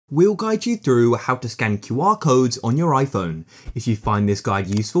We'll guide you through how to scan QR codes on your iPhone. If you find this guide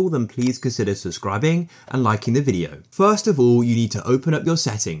useful, then please consider subscribing and liking the video. First of all, you need to open up your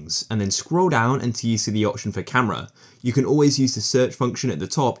settings and then scroll down until you see the option for camera. You can always use the search function at the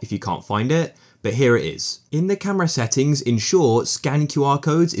top if you can't find it, but here it is. In the camera settings, ensure scan QR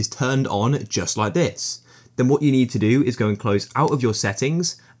codes is turned on just like this. Then what you need to do is go and close out of your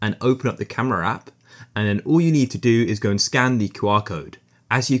settings and open up the camera app. And then all you need to do is go and scan the QR code.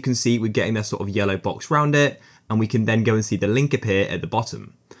 As you can see, we're getting that sort of yellow box around it, and we can then go and see the link appear at the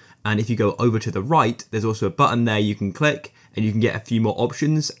bottom. And if you go over to the right, there's also a button there you can click, and you can get a few more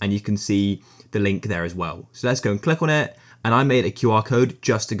options, and you can see the link there as well. So let's go and click on it. And I made a QR code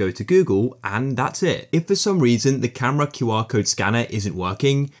just to go to Google, and that's it. If for some reason the camera QR code scanner isn't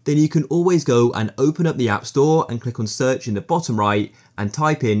working, then you can always go and open up the App Store and click on search in the bottom right and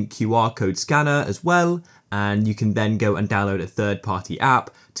type in QR code scanner as well, and you can then go and download a third-party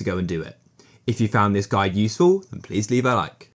app to go and do it. If you found this guide useful, then please leave a like.